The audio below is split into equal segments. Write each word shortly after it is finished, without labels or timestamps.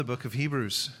The book of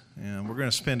Hebrews, and we're going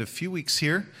to spend a few weeks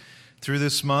here through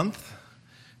this month,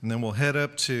 and then we'll head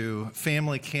up to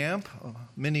family camp.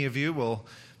 Many of you will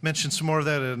mention some more of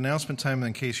that at announcement time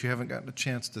in case you haven't gotten a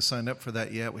chance to sign up for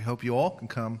that yet. We hope you all can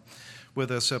come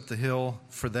with us up the hill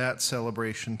for that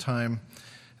celebration time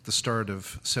at the start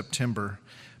of September.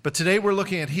 But today we're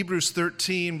looking at Hebrews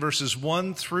 13, verses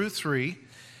 1 through 3.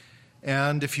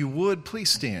 And if you would, please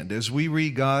stand as we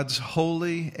read God's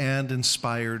holy and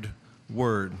inspired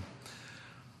word.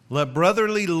 Let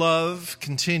brotherly love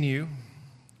continue.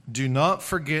 Do not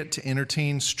forget to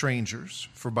entertain strangers,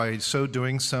 for by so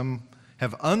doing some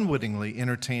have unwittingly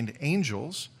entertained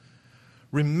angels.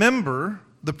 Remember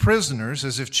the prisoners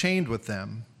as if chained with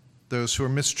them, those who are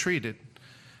mistreated,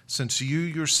 since you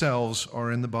yourselves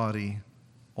are in the body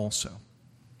also.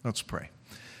 Let's pray.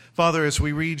 Father, as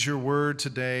we read your word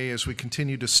today, as we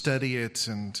continue to study it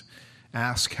and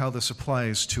ask how this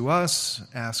applies to us,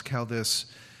 ask how this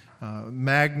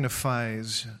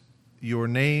magnifies your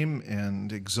name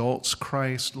and exalts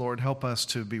Christ, Lord, help us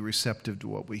to be receptive to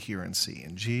what we hear and see.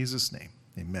 In Jesus' name,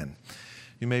 amen.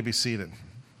 You may be seated.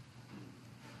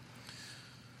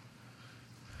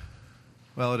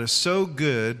 Well, it is so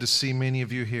good to see many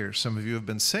of you here. Some of you have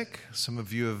been sick. Some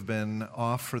of you have been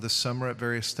off for the summer at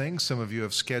various things. Some of you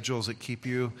have schedules that keep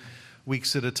you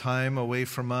weeks at a time away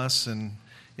from us. And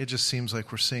it just seems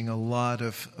like we're seeing a lot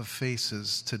of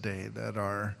faces today that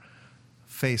are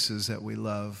faces that we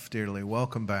love dearly.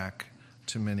 Welcome back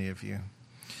to many of you.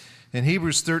 In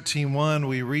Hebrews 13:1,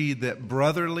 we read that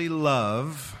brotherly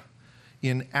love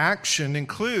in action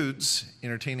includes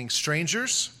entertaining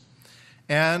strangers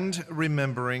and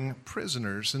remembering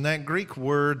prisoners. And that Greek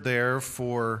word there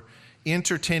for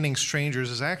entertaining strangers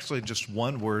is actually just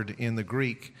one word in the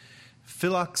Greek,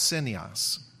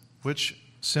 philoxenias, which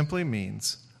simply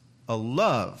means a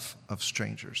love of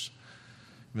strangers.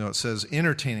 You know, it says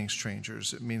entertaining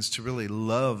strangers. It means to really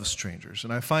love strangers.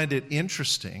 And I find it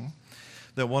interesting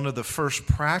that one of the first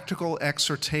practical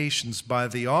exhortations by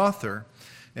the author,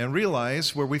 and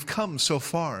realize where we've come so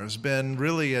far, has been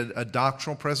really a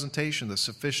doctrinal presentation, the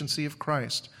sufficiency of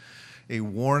Christ, a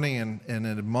warning and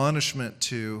an admonishment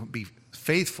to be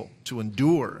faithful, to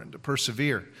endure, and to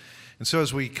persevere. And so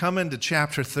as we come into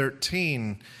chapter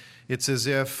 13, it's as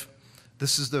if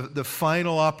this is the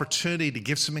final opportunity to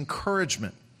give some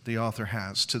encouragement the author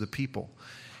has to the people.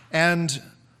 And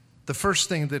the first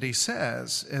thing that he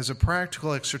says as a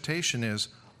practical exhortation is,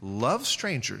 love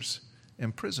strangers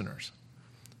and prisoners.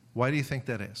 Why do you think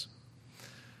that is?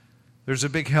 There's a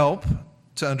big help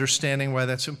to understanding why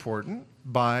that's important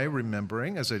by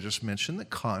remembering, as I just mentioned, the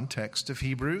context of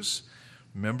Hebrews.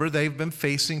 Remember, they've been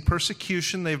facing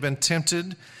persecution. They've been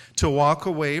tempted to walk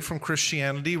away from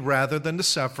Christianity rather than to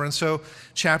suffer. And so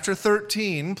chapter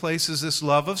 13 places this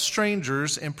love of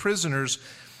strangers and prisoners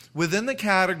within the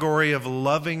category of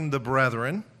loving the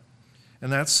brethren.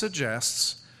 And that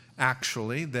suggests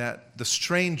actually that the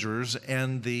strangers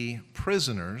and the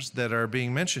prisoners that are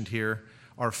being mentioned here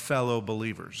are fellow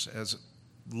believers, as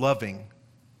loving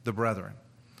the brethren.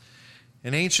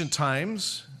 In ancient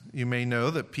times, you may know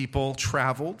that people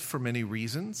traveled for many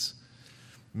reasons.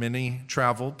 Many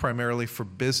traveled primarily for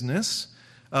business.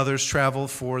 Others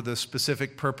traveled for the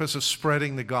specific purpose of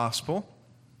spreading the gospel.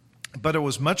 But it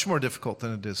was much more difficult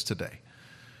than it is today.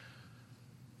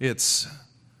 It's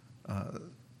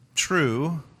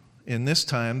true in this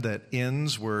time that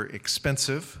inns were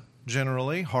expensive,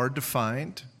 generally, hard to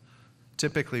find,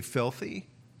 typically filthy,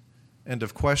 and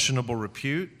of questionable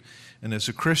repute. And as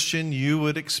a Christian, you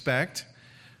would expect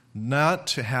not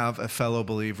to have a fellow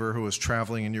believer who is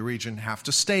traveling in your region have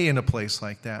to stay in a place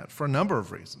like that for a number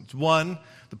of reasons. One,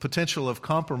 the potential of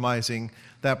compromising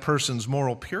that person's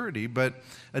moral purity, but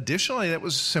additionally, it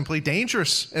was simply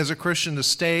dangerous as a Christian to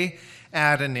stay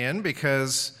at an inn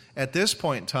because at this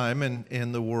point in time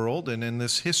in the world and in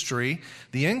this history,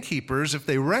 the innkeepers, if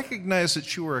they recognized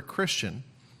that you were a Christian,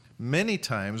 many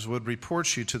times would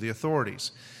report you to the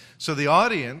authorities. So the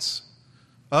audience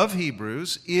of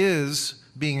Hebrews is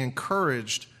being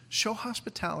encouraged, show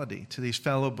hospitality to these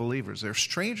fellow believers. They're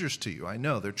strangers to you. I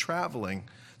know they're traveling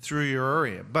through your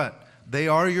area, but they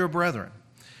are your brethren.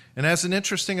 And as an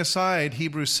interesting aside,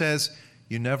 Hebrews says,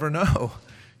 you never know.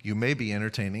 You may be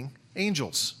entertaining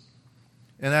angels.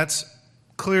 And that's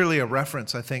clearly a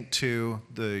reference, I think, to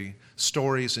the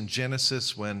stories in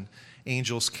Genesis when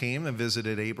angels came and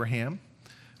visited Abraham,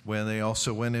 when they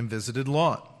also went and visited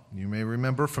Lot. You may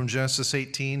remember from Genesis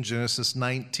 18, Genesis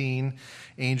 19,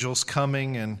 angels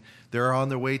coming, and they're on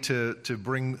their way to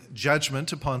bring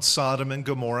judgment upon Sodom and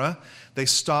Gomorrah. They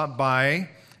stop by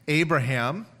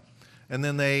Abraham, and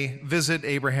then they visit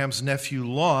Abraham's nephew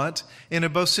Lot. And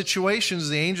in both situations,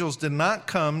 the angels did not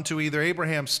come to either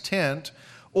Abraham's tent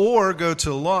or go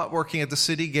to Lot working at the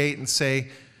city gate and say,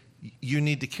 you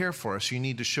need to care for us. You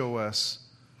need to show us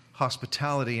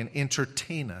hospitality and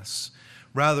entertain us.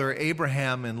 Rather,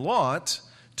 Abraham and Lot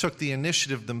took the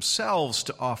initiative themselves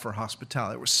to offer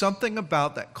hospitality. There was something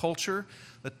about that culture,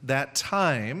 that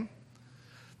time,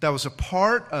 that was a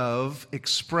part of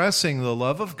expressing the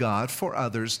love of God for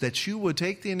others, that you would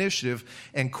take the initiative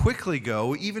and quickly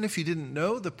go, even if you didn't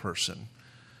know the person,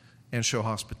 and show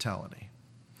hospitality.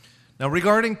 Now,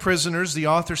 regarding prisoners, the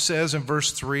author says in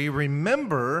verse 3,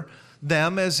 remember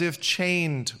them as if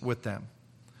chained with them,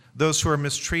 those who are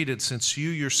mistreated, since you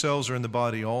yourselves are in the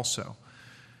body also.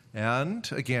 And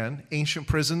again, ancient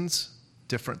prisons,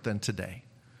 different than today,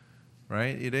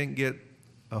 right? You didn't get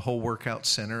a whole workout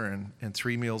center and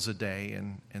 3 meals a day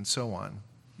and so on.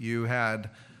 You had,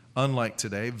 unlike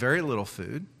today, very little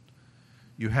food.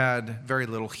 You had very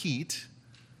little heat,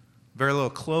 very little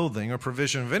clothing or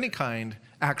provision of any kind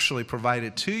actually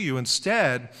provided to you.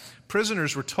 Instead,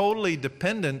 prisoners were totally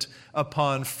dependent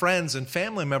upon friends and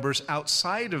family members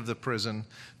outside of the prison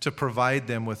to provide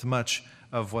them with much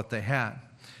of what they had.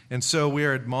 And so we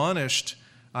are admonished,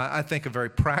 I think a very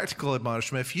practical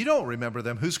admonishment, if you don't remember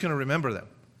them, who's going to remember them,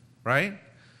 right?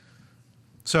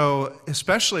 So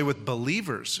especially with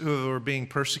believers who are being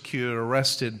persecuted,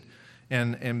 arrested,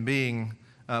 and being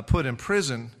put in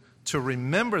prison, to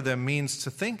remember them means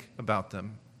to think about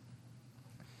them.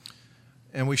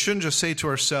 And we shouldn't just say to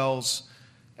ourselves,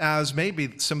 as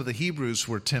maybe some of the Hebrews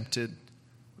were tempted,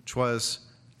 which was,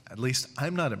 at least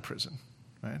I'm not in prison.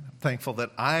 Right? I'm thankful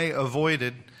that I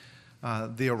avoided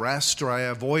the arrest, or I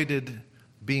avoided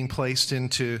being placed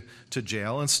into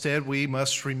jail. Instead, we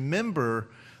must remember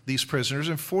these prisoners.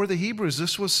 And for the Hebrews,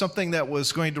 this was something that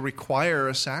was going to require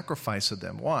a sacrifice of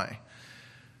them. Why?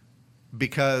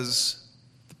 Because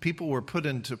people were put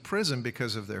into prison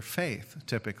because of their faith,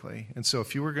 typically. And so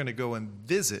if you were going to go and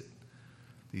visit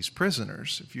these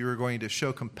prisoners, if you were going to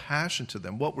show compassion to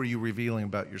them, what were you revealing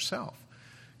about yourself?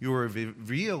 You were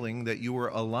revealing that you were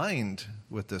aligned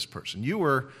with this person. You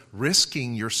were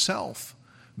risking yourself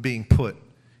being put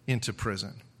into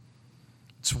prison.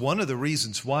 It's one of the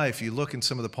reasons why, if you look in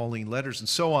some of the Pauline letters and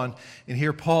so on, and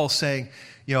hear Paul saying,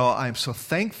 I'm so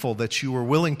thankful that you were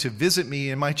willing to visit me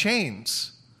in my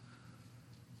chains.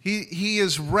 He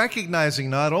is recognizing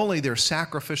not only their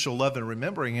sacrificial love and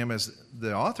remembering him, as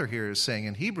the author here is saying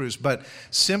in Hebrews, but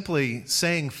simply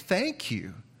saying thank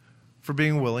you for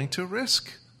being willing to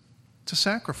risk, to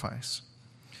sacrifice.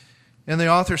 And the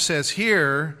author says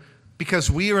here, because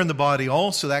we are in the body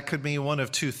also, that could mean one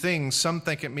of two things. Some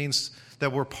think it means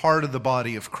that we're part of the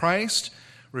body of Christ,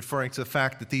 referring to the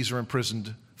fact that these are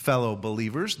imprisoned fellow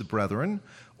believers, the brethren.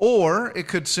 Or it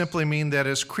could simply mean that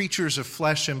as creatures of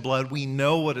flesh and blood, we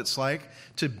know what it's like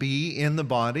to be in the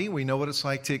body. We know what it's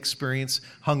like to experience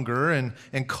hunger and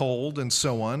cold and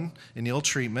so on, and ill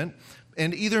treatment.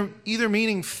 And either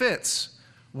meaning fits.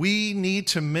 We need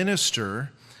to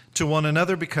minister to one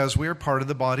another because we are part of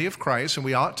the body of Christ, and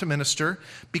we ought to minister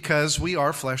because we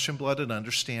are flesh and blood and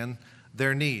understand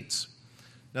their needs.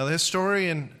 Now, the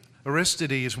historian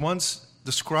Aristides once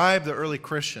described the early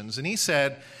Christians, and he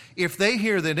said, if they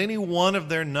hear that any one of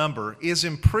their number is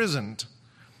imprisoned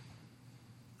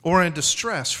or in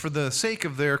distress for the sake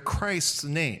of their Christ's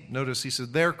name, notice he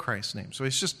said their Christ's name. So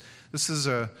this is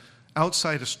a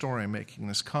outside historian making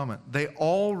this comment. They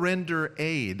all render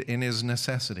aid in his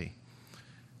necessity.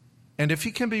 And if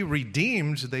he can be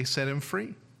redeemed, they set him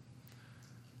free.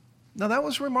 Now, that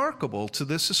was remarkable to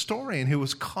this historian who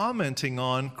was commenting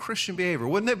on Christian behavior.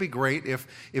 Wouldn't it be great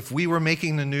if we were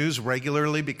making the news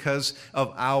regularly because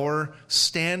of our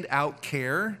standout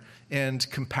care and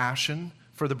compassion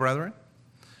for the brethren?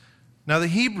 Now, the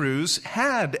Hebrews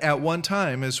had at one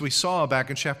time, as we saw back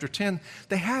in chapter 10,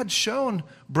 they had shown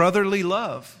brotherly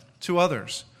love to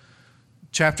others.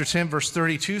 Chapter 10, verse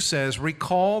 32 says,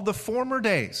 recall the former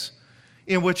days,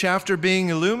 in which after being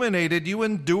illuminated, you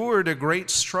endured a great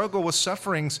struggle with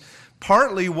sufferings,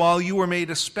 partly while you were made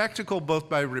a spectacle both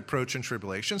by reproach and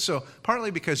tribulation. So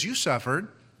partly because you suffered,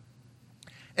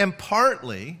 and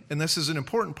partly, and this is an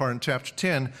important part in chapter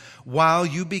 10, while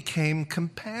you became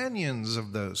companions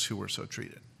of those who were so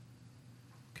treated.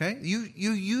 Okay? You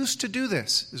used to do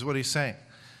this, is what he's saying.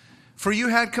 For you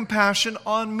had compassion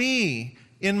on me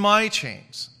in my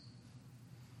chains,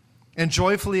 and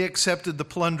joyfully accepted the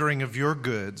plundering of your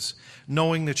goods,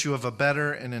 knowing that you have a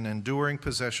better and an enduring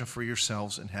possession for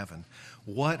yourselves in heaven.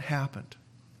 What happened?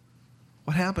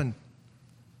 What happened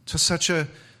to such a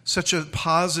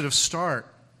positive start?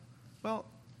 Well,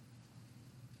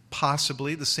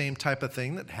 possibly the same type of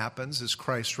thing that happens as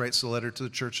Christ writes the letter to the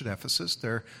church at Ephesus.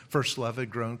 Their first love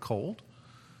had grown cold.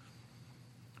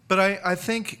 But I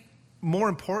think more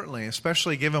importantly,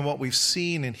 especially given what we've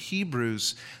seen in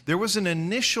Hebrews, there was an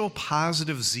initial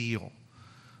positive zeal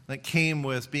that came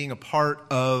with being a part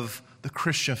of the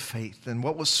Christian faith and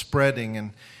what was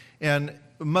spreading. And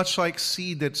much like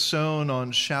seed that's sown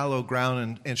on shallow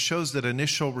ground and shows that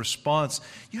initial response,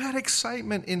 you had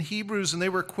excitement in Hebrews, and they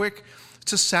were quick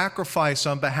to sacrifice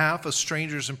on behalf of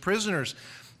strangers and prisoners.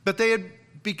 But they had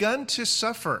begun to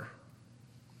suffer,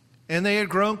 and they had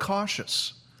grown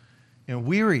cautious and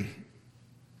weary.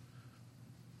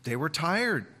 They were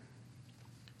tired.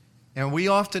 And we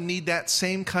often need that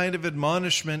same kind of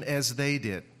admonishment as they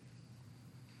did.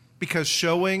 Because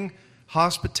showing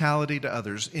hospitality to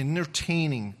others,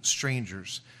 entertaining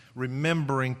strangers,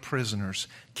 remembering prisoners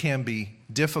can be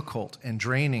difficult and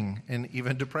draining and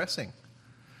even depressing.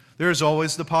 There is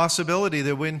always the possibility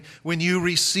that when you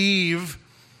receive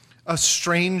a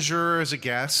stranger as a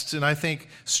guest, and I think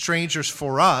strangers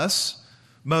for us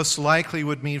most likely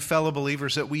would mean fellow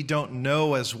believers that we don't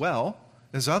know as well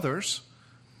as others,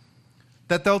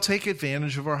 that they'll take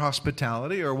advantage of our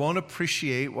hospitality or won't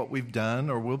appreciate what we've done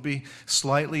or will be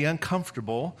slightly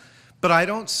uncomfortable. But I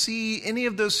don't see any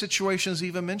of those situations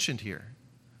even mentioned here.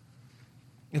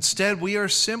 Instead, we are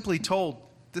simply told,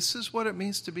 this is what it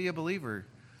means to be a believer.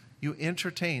 You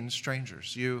entertain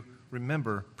strangers. You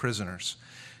remember prisoners.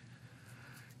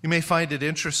 You may find it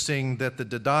interesting that the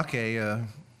Didache,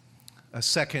 a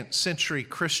second century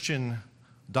Christian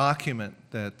document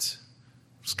that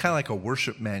it's kind of like a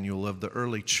worship manual of the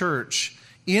early church.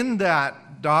 In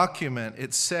that document,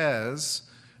 it says,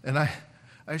 and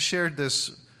I shared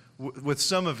this with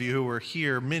some of you who were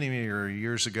here many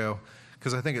years ago,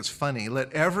 because I think it's funny.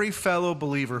 Let every fellow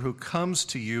believer who comes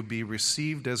to you be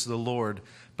received as the Lord,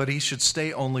 but he should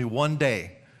stay only 1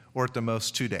 day, or at the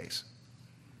most 2 days.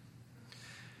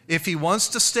 If he wants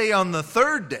to stay on the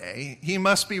third day, he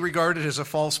must be regarded as a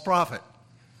false prophet.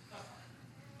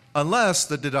 Unless,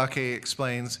 the Didache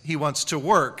explains, he wants to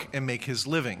work and make his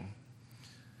living.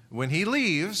 When he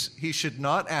leaves, he should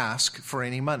not ask for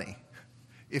any money.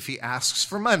 If he asks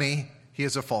for money, he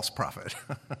is a false prophet.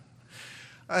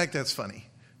 I think that's funny.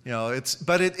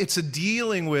 It's a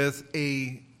dealing with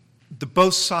the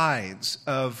both sides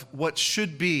of what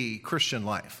should be Christian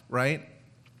life, right?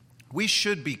 We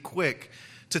should be quick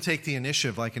to take the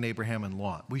initiative like in Abraham and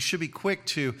Lot. We should be quick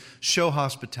to show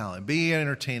hospitality, be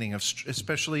entertaining,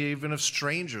 especially even of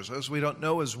strangers, those we don't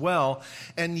know as well.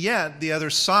 And yet, the other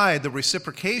side, the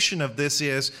reciprocation of this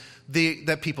is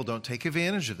that people don't take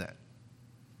advantage of that.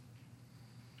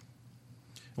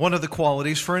 One of the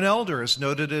qualities for an elder, as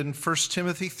noted in 1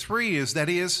 Timothy 3, is that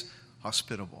he is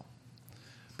hospitable.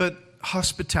 But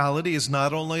hospitality is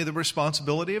not only the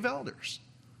responsibility of elders.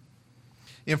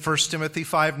 In 1 Timothy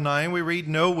 5:9, we read,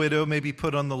 no widow may be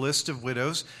put on the list of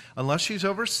widows unless she's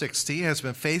over 60, has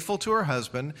been faithful to her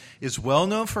husband, is well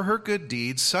known for her good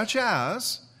deeds, such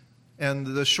as, and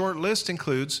the short list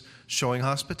includes showing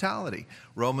hospitality.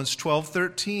 Romans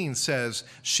 12:13 says,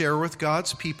 share with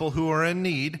God's people who are in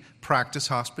need, practice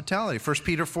hospitality. 1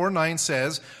 Peter 4:9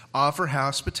 says, offer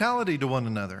hospitality to one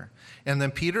another. And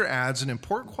then Peter adds an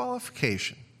important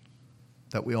qualification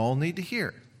that we all need to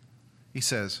hear. He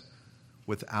says,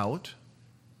 without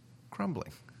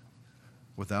grumbling,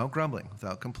 without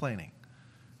complaining.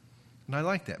 And I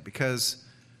like that because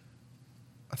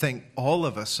I think all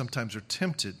of us sometimes are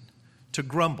tempted to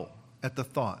grumble at the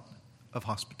thought of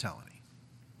hospitality.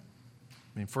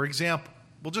 I mean, for example,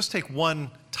 we'll just take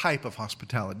one type of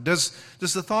hospitality. Does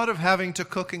the thought of having to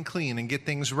cook and clean and get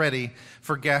things ready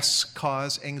for guests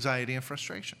cause anxiety and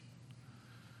frustration?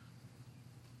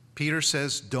 Peter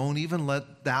says, don't even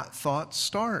let that thought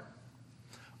start.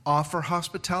 Offer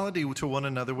hospitality to one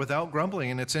another without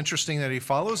grumbling. And it's interesting that he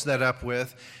follows that up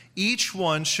with, each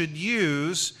one should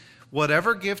use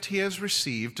whatever gift he has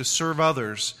received to serve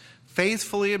others,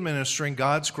 faithfully administering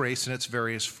God's grace in its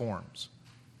various forms.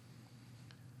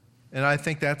 And I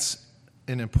think that's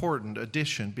an important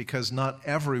addition because not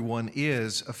everyone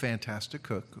is a fantastic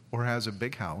cook or has a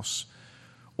big house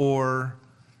or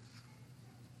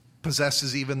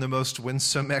possesses even the most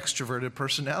winsome extroverted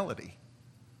personality.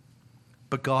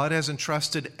 But God has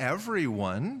entrusted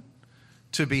everyone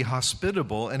to be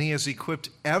hospitable, and he has equipped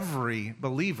every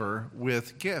believer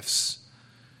with gifts.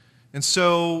 And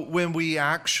so when we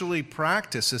actually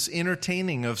practice this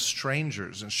entertaining of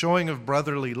strangers and showing of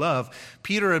brotherly love,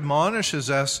 Peter admonishes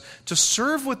us to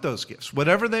serve with those gifts,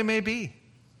 whatever they may be.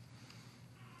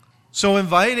 So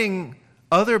inviting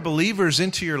other believers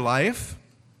into your life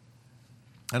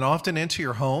and often into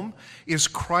your home is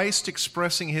Christ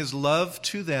expressing his love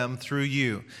to them through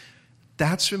you.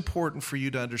 That's important for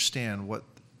you to understand what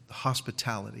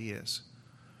hospitality is.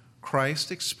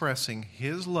 Christ expressing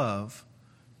his love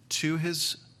to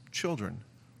his children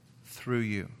through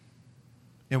you.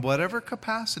 In whatever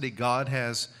capacity God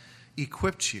has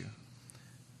equipped you.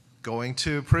 Going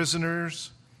to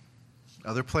prisoners,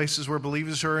 other places where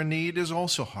believers are in need is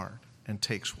also hard and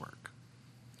takes work.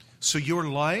 So your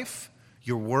life,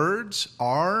 your words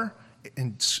are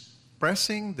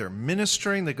expressing, they're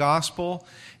ministering the gospel.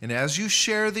 And as you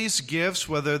share these gifts,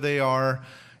 whether they are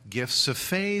gifts of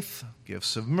faith,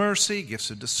 gifts of mercy,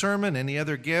 gifts of discernment, any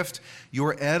other gift,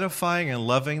 you're edifying and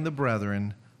loving the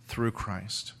brethren through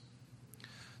Christ.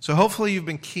 So hopefully you've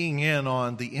been keying in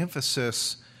on the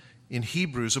emphasis in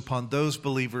Hebrews upon those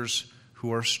believers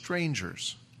who are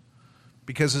strangers,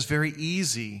 because it's very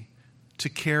easy to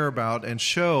care about and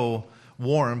show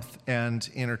warmth and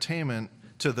entertainment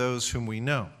to those whom we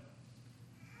know.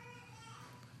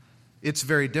 It's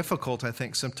very difficult, I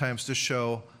think, sometimes to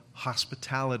show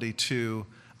hospitality to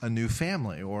a new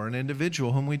family or an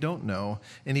individual whom we don't know.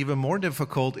 And even more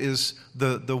difficult is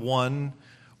the one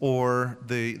or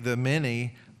the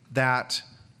many that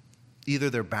either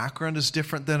their background is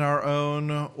different than our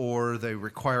own or they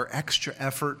require extra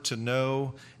effort to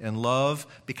know and love,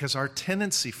 because our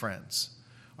tendency, friends,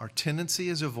 our tendency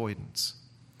is avoidance.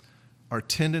 Our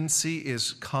tendency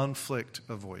is conflict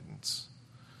avoidance.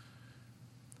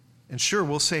 And sure,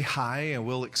 we'll say hi and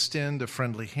we'll extend a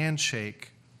friendly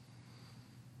handshake,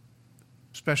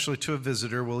 especially to a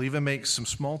visitor. We'll even make some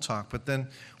small talk, but then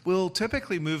we'll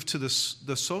typically move to the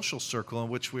social circle in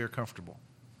which we are comfortable.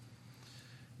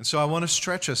 And so I want to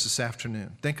stretch us this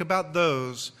afternoon. Think about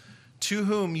those to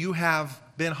whom you have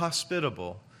been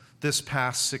hospitable this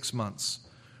past 6 months.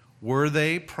 Were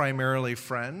they primarily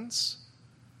friends?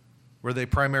 Were they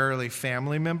primarily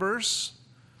family members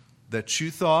that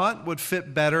you thought would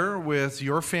fit better with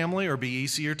your family or be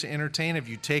easier to entertain? Have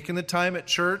you taken the time at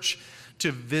church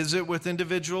to visit with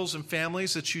individuals and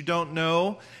families that you don't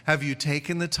know? Have you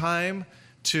taken the time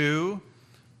to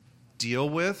deal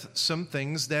with some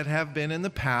things that have been in the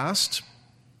past,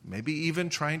 maybe even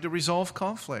trying to resolve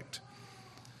conflict?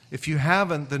 If you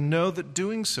haven't, then know that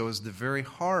doing so is the very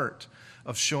heart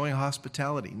of showing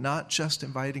hospitality, not just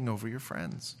inviting over your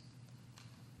friends.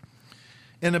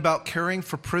 And about caring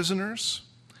for prisoners,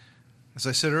 as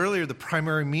I said earlier, the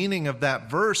primary meaning of that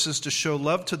verse is to show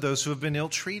love to those who have been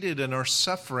ill-treated and are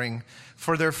suffering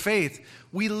for their faith.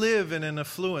 We live in an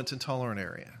affluent and tolerant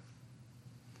area.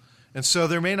 And so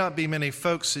there may not be many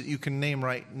folks that you can name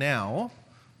right now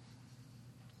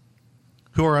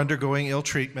who are undergoing ill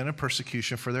treatment and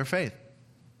persecution for their faith.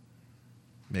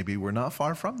 Maybe we're not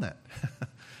far from that.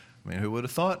 I mean, who would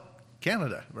have thought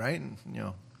Canada, right?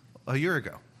 A year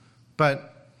ago.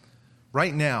 But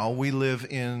right now, we live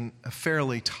in a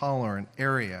fairly tolerant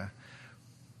area.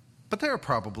 But there are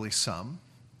probably some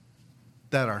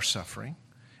that are suffering.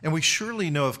 And we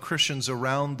surely know of Christians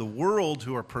around the world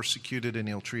who are persecuted and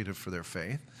ill-treated for their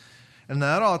faith. And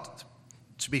that ought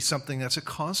to be something that's a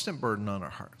constant burden on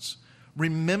our hearts.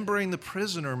 Remembering the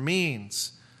prisoner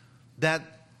means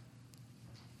that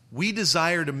we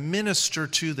desire to minister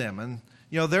to them. And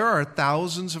there are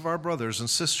thousands of our brothers and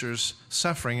sisters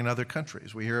suffering in other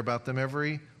countries. We hear about them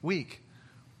every week.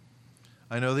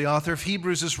 I know the author of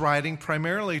Hebrews is writing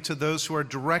primarily to those who are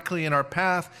directly in our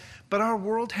path, but our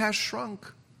world has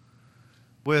shrunk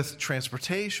with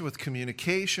transportation, with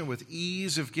communication, with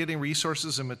ease of getting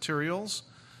resources and materials.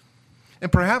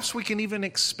 And perhaps we can even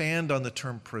expand on the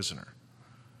term prisoner.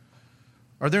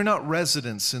 Are there not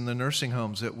residents in the nursing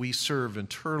homes that we serve in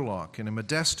Turlock and in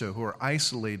Modesto who are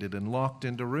isolated and locked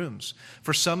into rooms?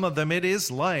 For some of them, it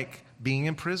is like being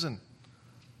in prison.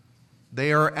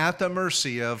 They are at the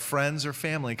mercy of friends or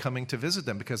family coming to visit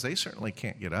them because they certainly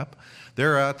can't get up.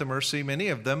 They're at the mercy, many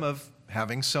of them, of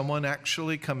having someone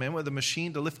actually come in with a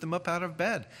machine to lift them up out of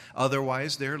bed.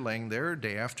 Otherwise, they're laying there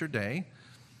day after day,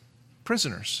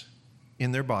 prisoners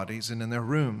in their bodies and in their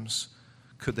rooms.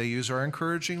 Could they use our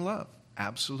encouraging love?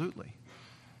 Absolutely.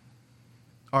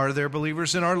 Are there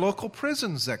believers in our local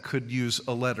prisons that could use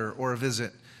a letter or a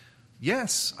visit?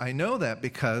 Yes, I know that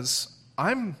because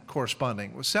I'm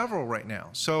corresponding with several right now.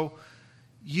 So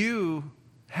you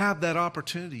have that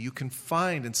opportunity. You can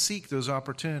find and seek those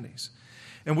opportunities.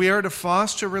 And we are to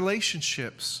foster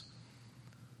relationships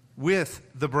with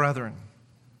the brethren.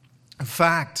 In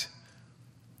fact,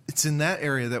 it's in that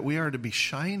area that we are to be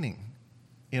shining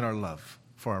in our love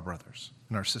for our brothers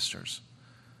and our sisters.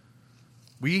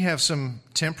 We have some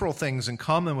temporal things in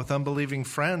common with unbelieving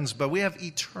friends, but we have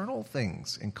eternal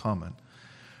things in common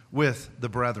with the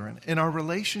brethren. And our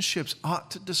relationships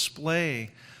ought to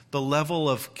display the level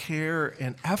of care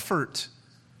and effort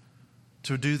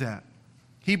to do that.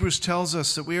 Hebrews tells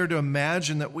us that we are to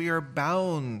imagine that we are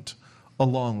bound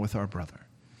along with our brother,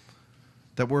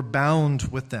 that we're bound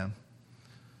with them.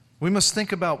 We must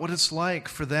think about what it's like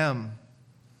for them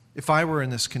if I were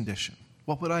in this condition.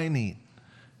 What would I need?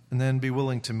 And then be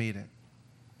willing to meet it.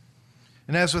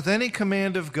 And as with any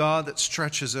command of God that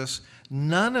stretches us,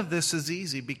 none of this is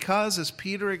easy because, as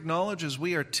Peter acknowledges,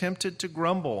 we are tempted to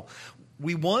grumble.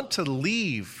 We want to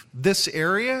leave this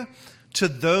area to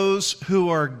those who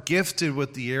are gifted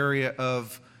with the area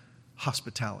of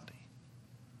hospitality.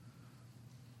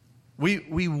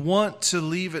 We want to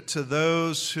leave it to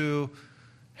those who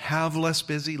have less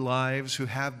busy lives, who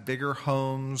have bigger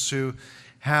homes, who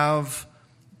have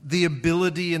the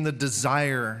ability and the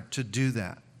desire to do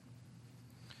that.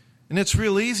 And it's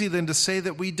real easy then to say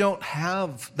that we don't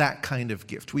have that kind of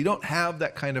gift. We don't have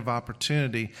that kind of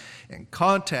opportunity and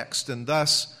context, and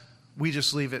thus we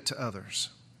just leave it to others.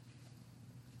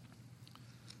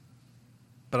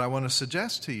 But I want to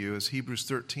suggest to you, as Hebrews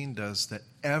 13 does, that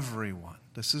everyone,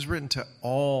 this is written to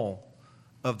all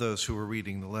of those who are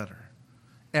reading the letter,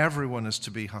 everyone is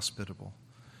to be hospitable.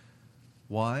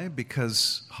 Why?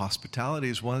 Because hospitality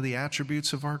is one of the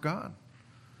attributes of our God.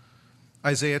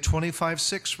 Isaiah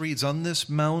 25:6 reads, "On this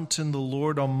mountain the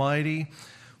Lord Almighty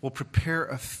will prepare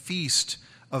a feast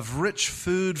of rich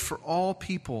food for all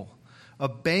people, a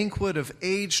banquet of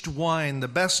aged wine, the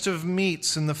best of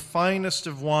meats and the finest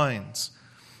of wines."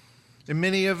 In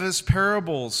many of his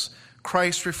parables,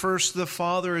 Christ refers to the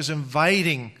Father as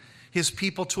inviting his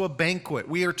people to a banquet.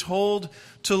 We are told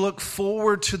to look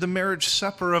forward to the marriage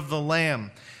supper of the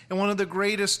Lamb. And one of the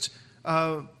greatest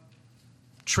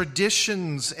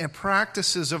traditions and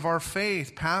practices of our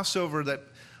faith, Passover, that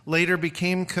later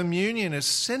became communion, is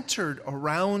centered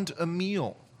around a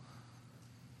meal.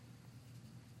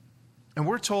 And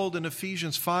we're told in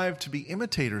Ephesians 5 to be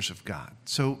imitators of God.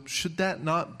 So should that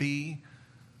not be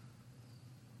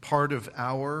part of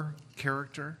our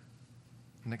character?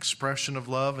 An expression of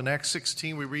love. In Acts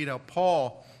 16, we read how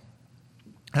Paul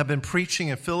had been preaching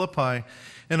in Philippi,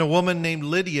 and a woman named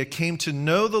Lydia came to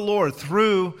know the Lord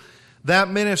through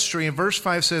that ministry. And verse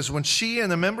 5 says, when she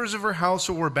and the members of her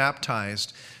household were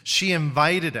baptized, she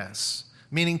invited us,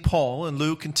 meaning Paul and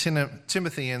Luke and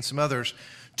Timothy and some others,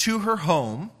 to her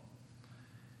home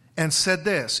and said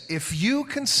this, "If you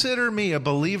consider me a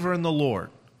believer in the Lord,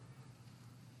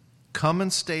 come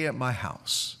and stay at my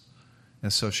house."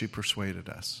 And so she persuaded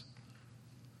us.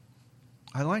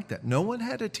 I like that. No one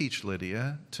had to teach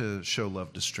Lydia to show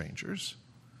love to strangers.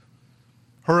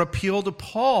 Her appeal to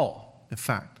Paul, in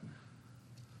fact,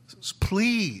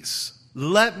 please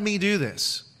let me do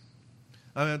this.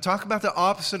 I'm going to talk about the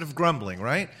opposite of grumbling,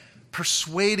 right?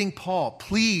 Persuading Paul,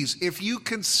 please, if you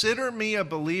consider me a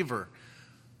believer,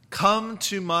 come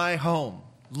to my home.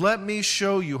 Let me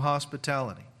show you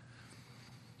hospitality.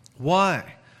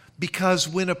 Why? Because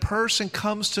when a person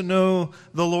comes to know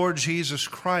the Lord Jesus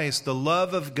Christ, the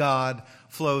love of God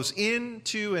flows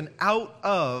into and out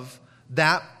of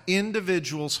that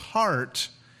individual's heart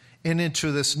and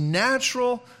into this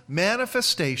natural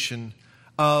manifestation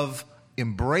of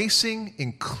embracing,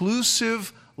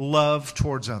 inclusive love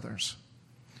towards others.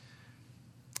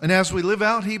 And as we live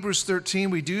out Hebrews 13,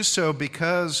 we do so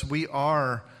because we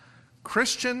are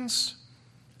Christians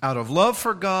out of love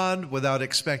for God, without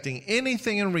expecting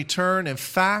anything in return. In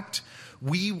fact,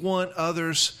 we want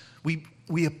others,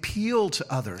 we appeal to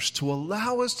others to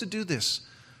allow us to do this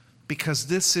because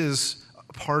this is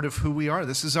a part of who we are.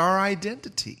 This is our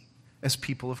identity as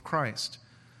people of Christ.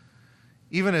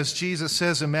 Even as Jesus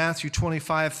says in Matthew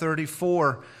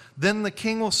 25:34, then the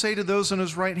king will say to those on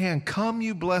his right hand, "Come,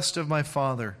 you blessed of my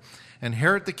Father,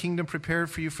 inherit the kingdom prepared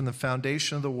for you from the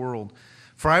foundation of the world.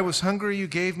 For I was hungry, you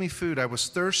gave me food. I was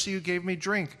thirsty, you gave me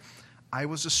drink. I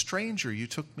was a stranger, you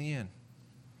took me in."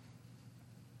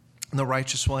 And the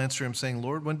righteous will answer him, saying,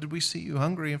 "Lord, when did we see you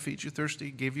hungry and feed you, thirsty,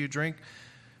 give you drink?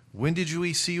 When did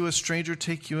we see you a stranger,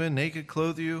 take you in, naked,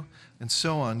 clothe you?" And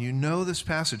so on. You know this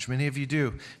passage, many of you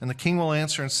do. And the king will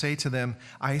answer and say to them,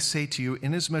 "I say to you,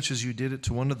 inasmuch as you did it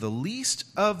to one of the least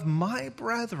of my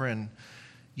brethren,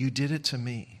 you did it to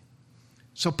me."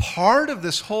 So part of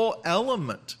this whole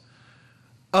element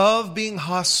of being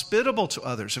hospitable to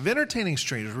others, of entertaining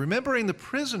strangers, remembering the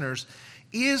prisoners,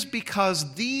 is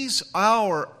because these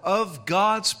are of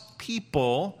God's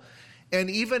people. And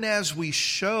even as we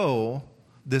show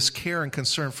this care and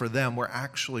concern for them, we're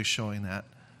actually showing that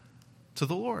to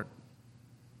the Lord.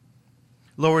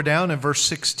 Lower down in verse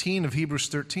 16 of Hebrews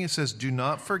 13, it says, "Do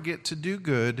not forget to do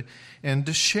good and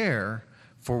to share,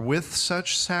 For with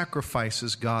such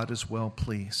sacrifices God is well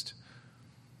pleased.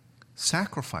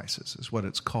 Sacrifices is what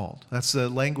it's called. That's the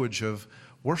language of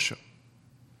worship.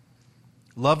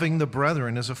 Loving the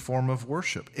brethren is a form of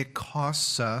worship. It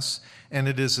costs us, and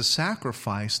it is a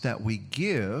sacrifice that we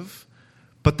give,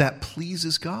 but that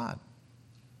pleases God.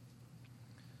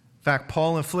 In fact,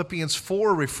 Paul in Philippians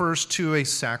 4 refers to a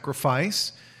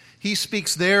sacrifice. He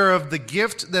speaks there of the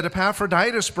gift that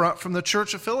Epaphroditus brought from the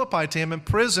church of Philippi to him in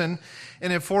prison.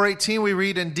 And in 4:18 we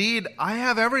read, "Indeed, I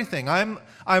have everything.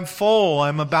 I'm full,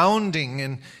 I'm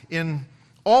abounding in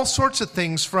all sorts of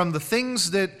things from the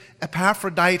things that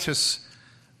Epaphroditus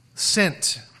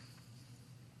sent.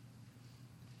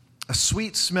 A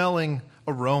sweet-smelling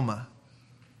aroma."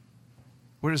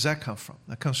 Where does that come from?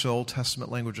 That comes from the Old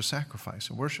Testament language of sacrifice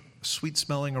and worship. A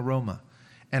sweet-smelling aroma,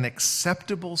 an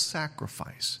acceptable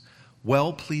sacrifice,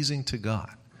 well-pleasing to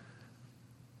God.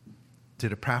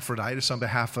 Did Epaphroditus, on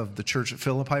behalf of the church at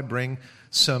Philippi, bring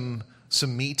some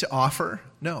meat to offer?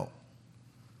 No.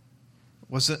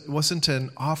 It wasn't an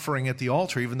offering at the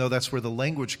altar, even though that's where the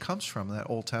language comes from, that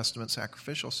Old Testament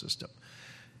sacrificial system.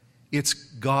 It's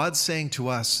God saying to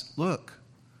us, look,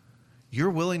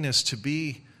 your willingness to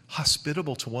be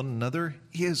hospitable to one another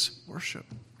is worship.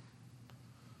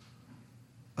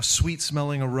 A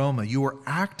sweet-smelling aroma. You are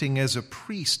acting as a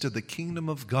priest of the kingdom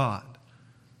of God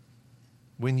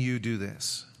when you do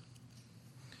this.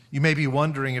 You may be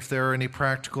wondering if there are any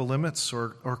practical limits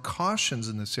or cautions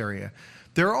in this area.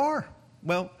 There are.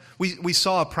 Well, we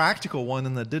saw a practical one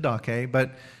in the Didache,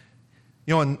 but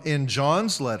in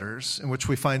John's letters, in which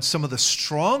we find some of the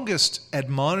strongest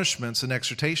admonishments and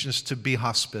exhortations to be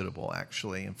hospitable,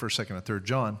 actually, in 1st, 2nd, and 3rd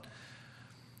John,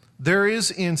 there is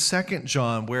in 2nd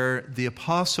John where the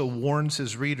apostle warns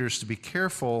his readers to be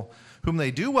careful whom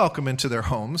they do welcome into their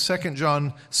homes. 2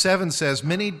 John 7 says,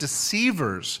 "Many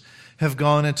deceivers have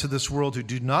gone into this world who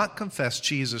do not confess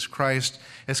Jesus Christ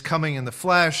as coming in the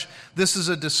flesh. This is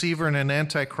a deceiver and an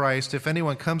antichrist. If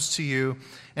anyone comes to you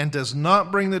and does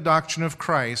not bring the doctrine of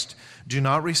Christ, do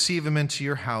not receive him into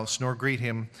your house, nor greet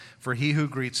him, for he who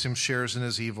greets him shares in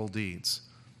his evil deeds."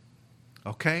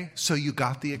 Okay, so you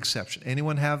got the exception.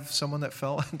 Anyone have someone that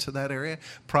fell into that area?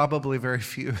 Probably very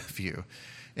few of you.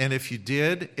 And if you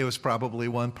did, it was probably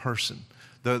one person.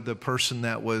 The person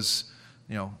that was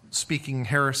speaking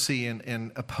heresy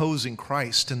and opposing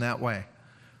Christ in that way.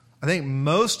 I think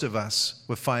most of us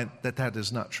would find that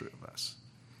is not true of us.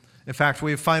 In fact,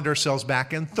 we find ourselves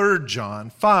back in 3 John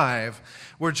 5,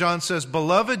 where John says,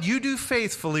 "Beloved, you do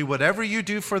faithfully whatever you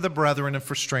do for the brethren and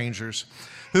for strangers,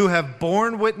 who have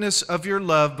borne witness of your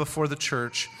love before the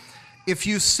church. If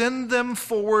you send them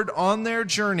forward on their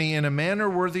journey in a manner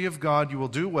worthy of God, you will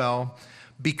do well,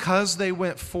 because they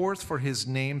went forth for his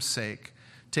name's sake,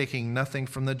 taking nothing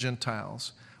from the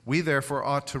Gentiles. We therefore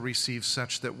ought to receive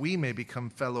such that we may become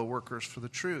fellow workers for the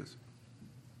truth."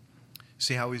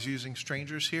 See how he's using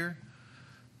strangers here?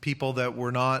 People that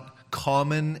were not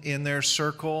common in their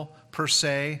circle per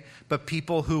se, but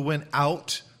people who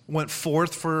went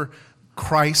forth for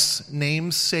Christ's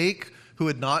name's sake, who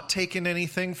had not taken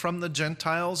anything from the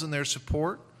Gentiles in their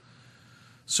support.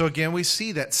 So again, we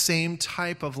see that same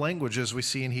type of language as we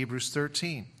see in Hebrews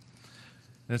 13.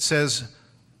 And it says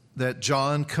that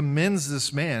John commends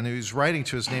this man who's writing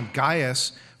to, his name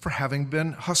Gaius, for having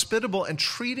been hospitable and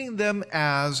treating them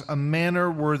as a manner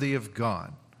worthy of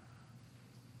God.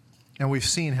 And we've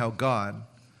seen how God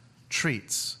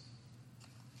treats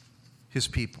his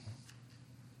people.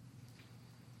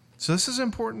 So this is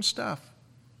important stuff,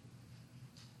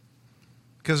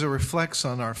 because it reflects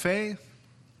on our faith.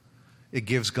 It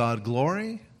gives God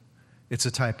glory. It's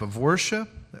a type of worship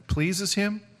that pleases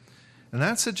him. And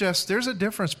that suggests there's a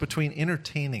difference between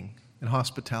entertaining and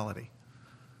hospitality.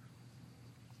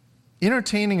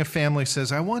 Entertaining a family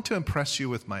says, I want to impress you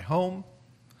with my home.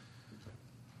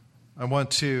 I want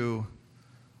to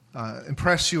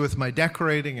impress you with my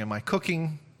decorating and my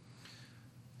cooking,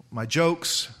 my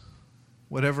jokes,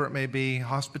 whatever it may be.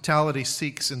 Hospitality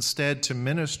seeks instead to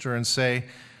minister and say,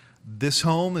 this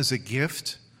home is a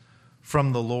gift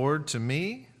from the Lord to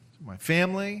me, to my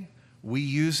family. We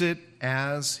use it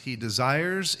as he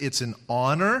desires. It's an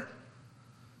honor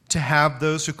to have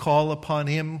those who call upon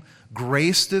him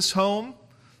grace this home.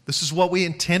 This is what we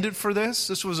intended for this.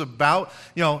 This was about,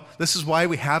 this is why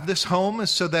we have this home, is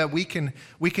so that we can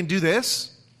do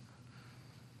this.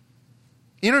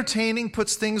 Entertaining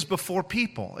puts things before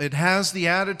people. It has the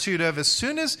attitude of as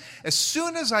soon as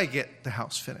I get the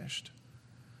house finished,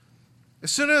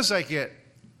 as soon as I get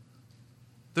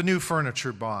the new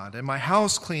furniture bought and my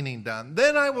house cleaning done,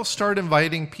 then I will start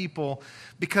inviting people,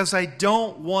 because I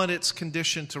don't want its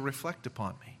condition to reflect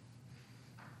upon me.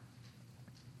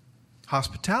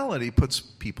 Hospitality puts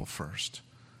people first.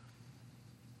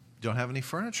 Don't have any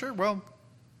furniture? Well,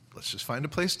 let's just find a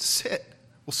place to sit.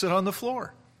 We'll sit on the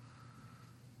floor.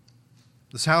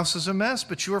 This house is a mess,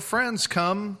 but your friends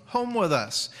come home with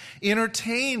us.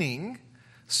 Entertaining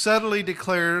subtly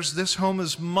declares, this home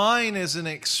is mine as an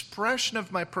expression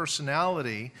of my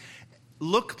personality.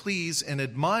 Look, please, and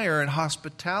admire. And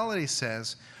hospitality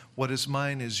says, what is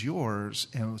mine is yours,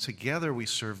 and together we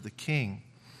serve the King.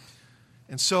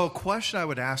 And so a question I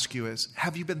would ask you is,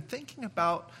 have you been thinking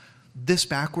about this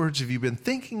backwards? Have you been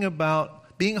thinking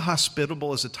about being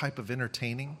hospitable as a type of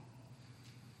entertaining?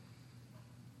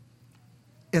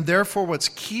 And therefore, what's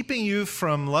keeping you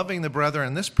from loving the brethren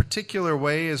in this particular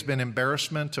way has been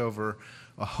embarrassment over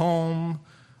a home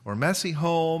or messy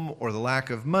home or the lack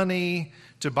of money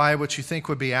to buy what you think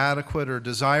would be adequate or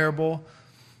desirable.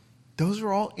 Those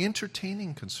are all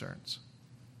entertaining concerns.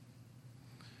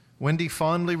 Wendy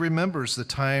fondly remembers the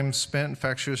time spent, in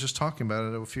fact, she was just talking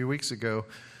about it a few weeks ago,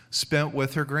 spent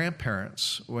with her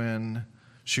grandparents when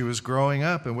she was growing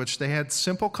up, in which they had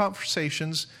simple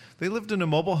conversations. They lived in a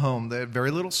mobile home. They had very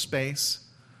little space.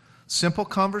 Simple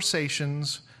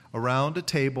conversations around a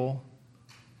table.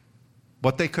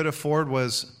 What they could afford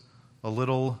was a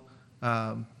little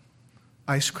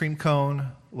ice cream cone,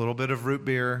 a little bit of root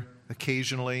beer,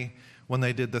 occasionally when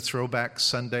they did the throwback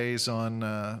Sundays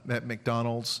at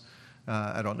McDonald's.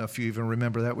 I don't know if you even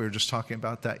remember that. We were just talking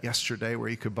about that yesterday, where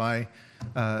you could buy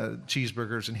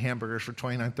cheeseburgers and hamburgers for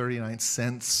 39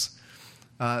 cents.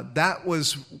 That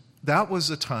was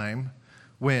a time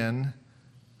when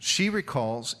she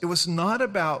recalls it was not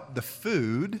about the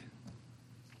food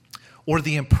or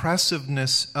the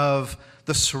impressiveness of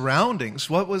the surroundings.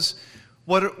 What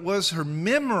it was her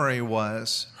memory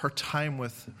was her time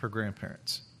with her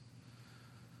grandparents.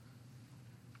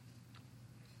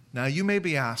 Now you may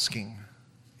be asking,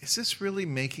 is this really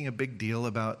making a big deal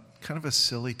about kind of a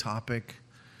silly topic?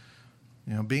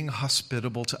 You know, being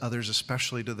hospitable to others,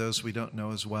 especially to those we don't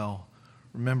know as well.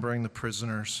 Remembering the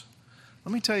prisoners.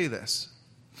 Let me tell you this.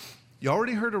 You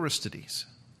already heard Aristides.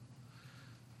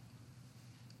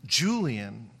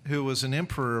 Julian, who was an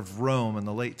emperor of Rome in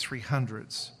the late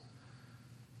 300s,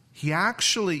 he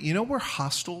actually, you know where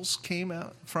hostels came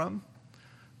out from?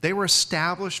 They were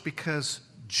established because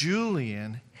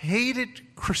Julian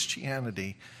hated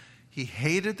Christianity. He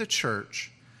hated the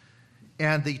church.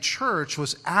 And the church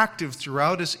was active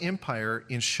throughout his empire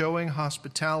in showing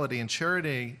hospitality and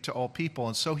charity to all people.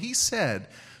 And so he said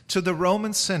to the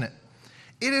Roman Senate,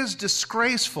 it is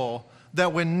disgraceful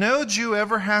that when no Jew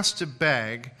ever has to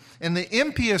beg, and the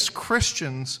impious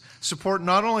Christians support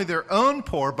not only their own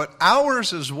poor, but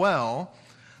ours as well,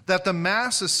 that the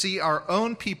masses see our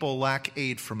own people lack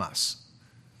aid from us.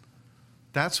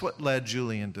 That's what led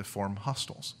Julian to form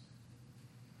hostels.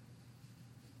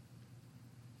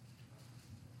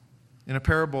 In a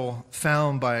parable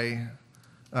found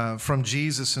from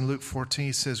Jesus in Luke 14,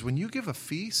 he says, when you give a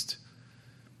feast,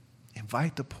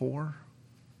 invite the poor,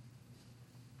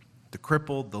 the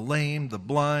crippled, the lame, the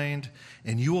blind,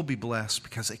 and you will be blessed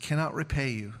because they cannot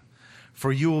repay you,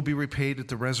 for you will be repaid at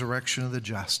the resurrection of the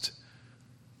just.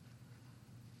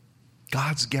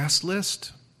 God's guest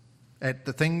list at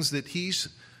the things that he's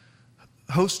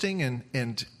hosting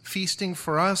and feasting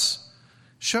for us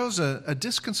shows a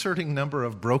disconcerting number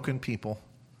of broken people,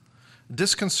 a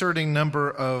disconcerting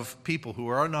number of people who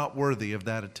are not worthy of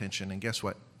that attention. And guess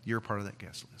what? You're part of that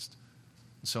guest list.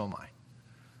 And so am I,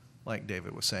 like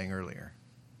David was saying earlier.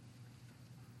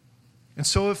 And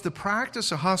so if the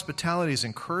practice of hospitality is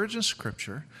encouraged in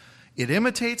Scripture, it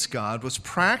imitates God, was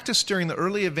practiced during the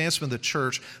early advancement of the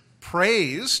church,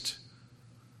 praised,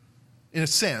 in a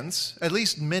sense, at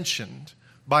least mentioned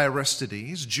by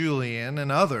Aristides, Julian,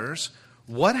 and others,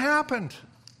 what happened?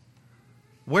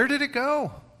 Where did it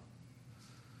go?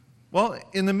 Well,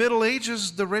 in the Middle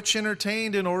Ages, the rich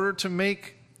entertained in order to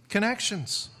make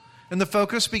connections. And the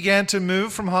focus began to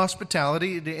move from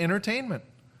hospitality to entertainment.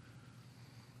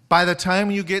 By the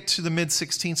time you get to the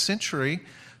mid-16th century,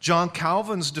 John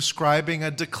Calvin's describing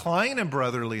a decline in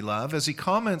brotherly love. As he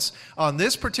comments on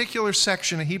this particular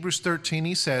section of Hebrews 13,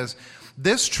 he says,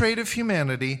 this trait of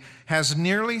humanity has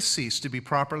nearly ceased to be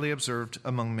properly observed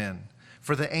among men.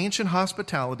 For the ancient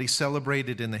hospitality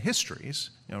celebrated in the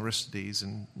histories, Aristides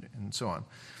and so on,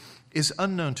 is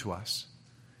unknown to us.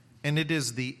 And it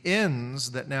is the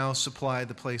inns that now supply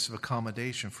the place of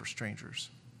accommodation for strangers.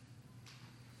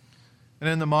 And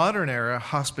in the modern era,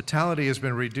 hospitality has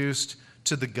been reduced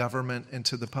to the government and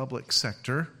to the public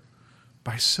sector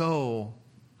by so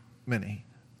many.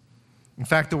 In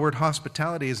fact, the word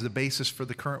hospitality is the basis for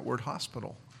the current word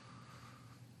hospital.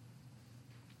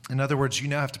 In other words, you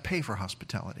now have to pay for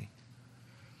hospitality.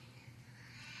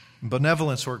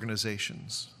 benevolence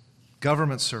organizations,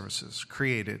 government services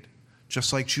created,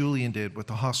 just like Julian did with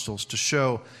the hostels, to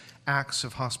show acts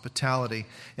of hospitality.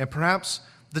 And perhaps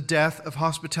the death of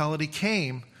hospitality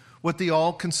came with the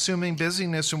all-consuming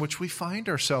busyness in which we find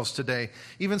ourselves today.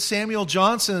 Even Samuel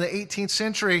Johnson in the 18th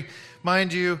century,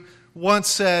 mind you, once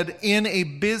said, "In a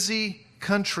busy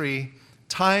country,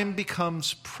 time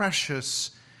becomes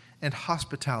precious and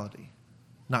hospitality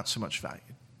not so much valued."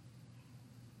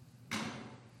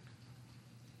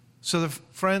 So,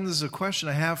 friends, the question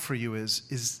I have for you is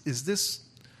this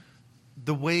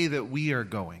the way that we are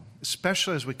going,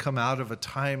 especially as we come out of a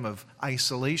time of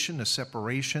isolation, a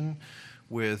separation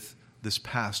with this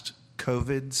past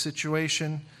COVID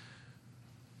situation?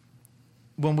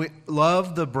 When we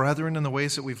love the brethren in the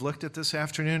ways that we've looked at this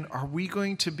afternoon, are we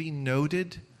going to be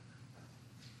noted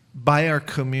by our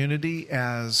community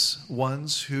as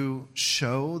ones who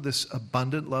show this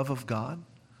abundant love of God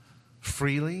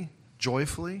freely,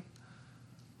 joyfully?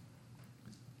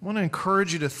 I want to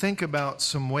encourage you to think about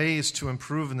some ways to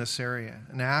improve in this area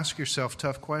and ask yourself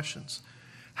tough questions.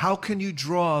 How can you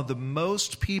draw the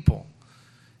most people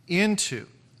into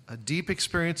a deep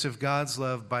experience of God's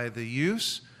love by the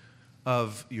use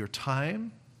of your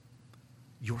time,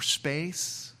 your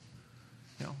space,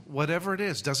 whatever it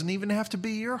is? Doesn't even have to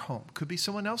be your home. Could be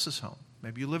someone else's home.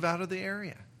 Maybe you live out of the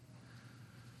area.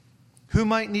 Who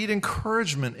might need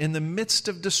encouragement in the midst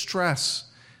of distress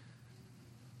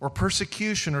or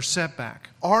persecution or setback?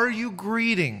 Are you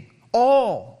greeting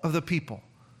all of the people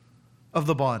of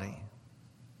the body?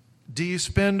 Do you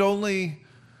spend only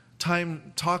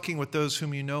time talking with those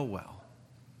whom you know well?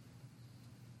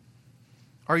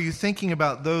 Are you thinking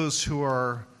about those who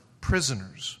are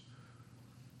prisoners,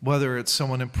 whether it's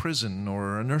someone in prison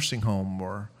or a nursing home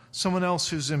or someone else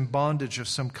who's in bondage of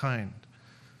some kind?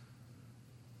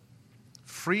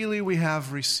 Freely we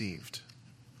have received.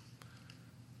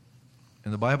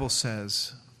 And the Bible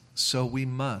says, so we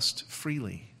must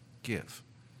freely give.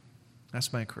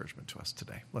 That's my encouragement to us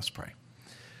today. Let's pray.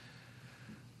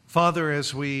 Father,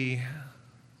 as we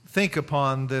think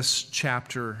upon this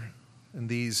chapter and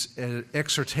these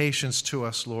exhortations to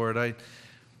us, Lord,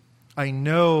 I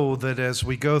know that as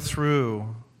we go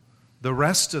through the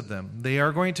rest of them, they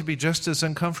are going to be just as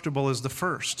uncomfortable as the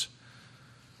first.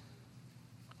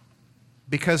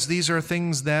 Because these are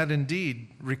things that indeed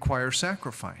require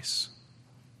sacrifice.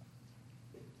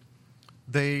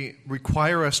 They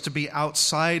require us to be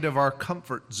outside of our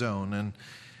comfort zone.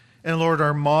 And Lord,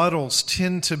 our models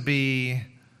tend to be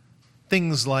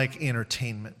things like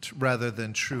entertainment rather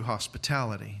than true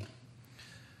hospitality.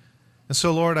 And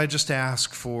so, Lord, I just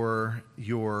ask for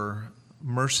your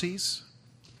mercies.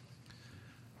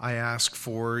 I ask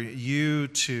for you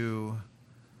to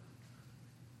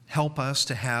help us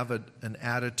to have an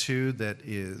attitude that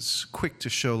is quick to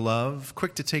show love,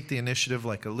 quick to take the initiative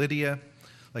like a Lydia,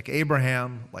 like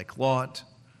Abraham, like Lot.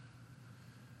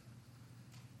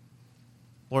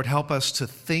 Lord, help us to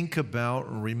think about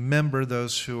and remember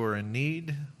those who are in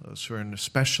need, those who are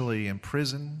especially in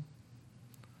prison.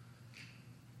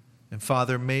 And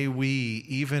Father, may we,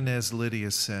 even as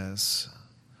Lydia says,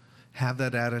 have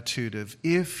that attitude of,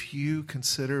 if you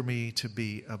consider me to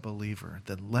be a believer,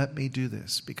 then let me do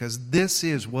this, because this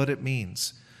is what it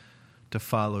means to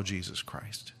follow Jesus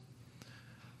Christ.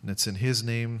 And it's in his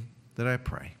name that I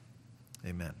pray.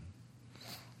 Amen.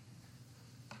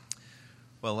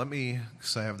 Well,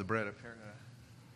 because I have the bread up here.